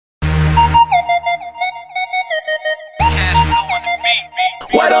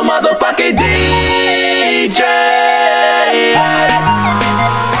What a motherfucking DJ.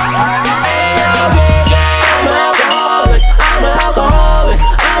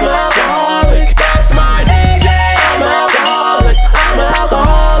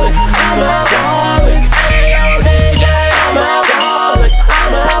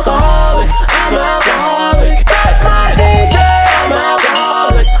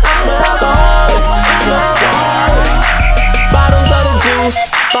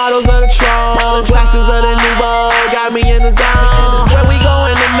 Bottles of the tron, glasses of the new bowl, got me in the zone. Where we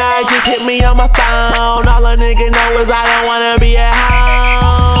going tonight, just hit me on my phone. All a nigga know is I don't wanna be at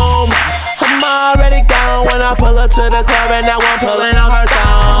home. I'm already gone when I pull up to the club and now I'm pulling on her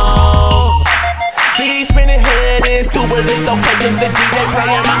thong. See, spinning head is too, but it's okay cause the DJ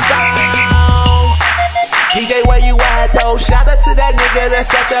playing my song. DJ, where you at though? Shout out to that nigga that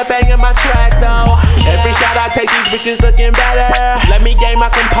set that bang in my track though. Every shot I take, these bitches looking better. Let me gain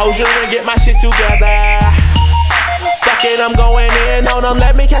my composure and get my shit together. Fuck it, I'm going in on them.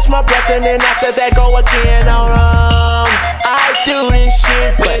 Let me catch my breath and then after that go again on them. I do this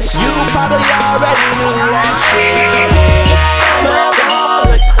shit, but you probably already knew that shit. I'm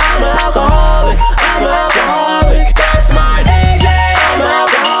alcoholic, I'm alcoholic, I'm alcoholic. That's my DJ. I'm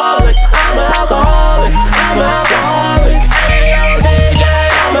alcoholic, I'm alcoholic, I'm alcoholic. Hey yo DJ,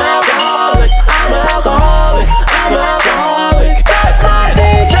 I'm alcoholic, I'm alcoholic, I'm alcoholic. That's my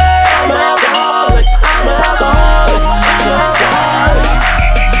DJ. I'm alcoholic, I'm alcoholic, I'm alcoholic.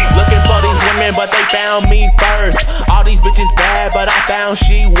 Looking for these women, but they found me first. All these bitches bad, but I found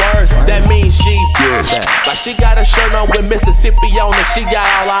she worse. That means she good. Like she got a shirt on with Mississippi on it. She got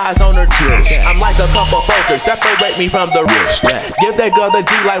all eyes on her chest. I'm like a couple vultures, separate me from the rest. Give that girl the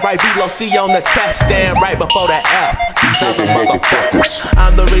G like right below C on the test. Stand right before the F. These other motherfuckers.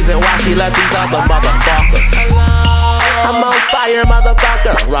 I'm the reason why she left these other motherfuckers. I'm on fire,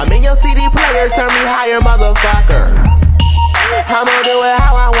 motherfucker. Run me your CD player, turn me higher, motherfucker. I'ma do it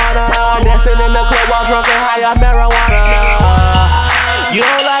how I wanna. Dancing in the club while drunk and high on marijuana. You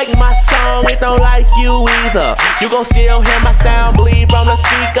don't like my song, it don't like you either. You gon' still hear my sound bleed from the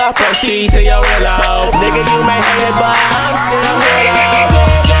speaker. Proceed to your reload. Nigga, you may hate it, but I'm still here.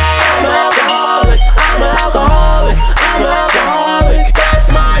 I'm alcoholic, I'm alcoholic, I'm alcoholic.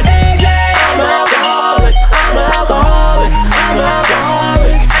 That's my DJ. I'm alcoholic, I'm alcoholic, I'm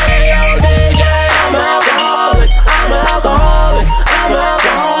alcoholic. Hey yo DJ, I'm alcoholic, I'm alcoholic, I'm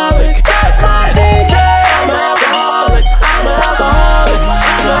alcoholic. That's my DJ. I'm alcoholic, I'm alcoholic,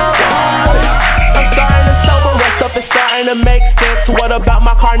 I'm alcoholic. I'm starting to sober, rest up is starting to make sense. What about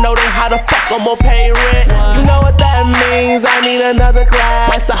my car note and how the fuck I'm gonna pay rent? You know what that means, I need another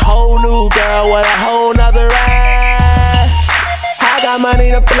glass. A whole new girl with a whole nother ass. I got money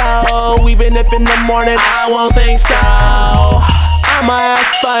to blow, even if in the morning I won't think so. I'ma have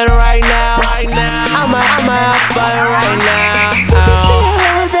fun right now, I'ma have fun right now. You can see her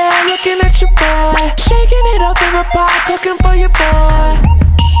over there looking at your boy, shaking it up in the pot, cooking for your boy.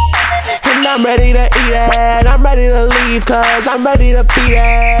 And I'm ready to eat it, I'm ready to leave cause I'm ready to beat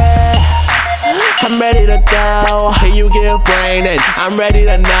it. I'm ready to go, you give brain and I'm ready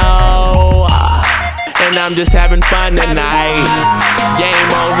to know. And I'm just having fun tonight.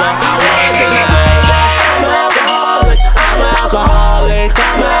 Game over, I won tonight. I'm alcoholic, I'm alcoholic,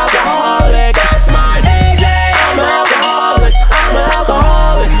 I'm alcoholic. That's my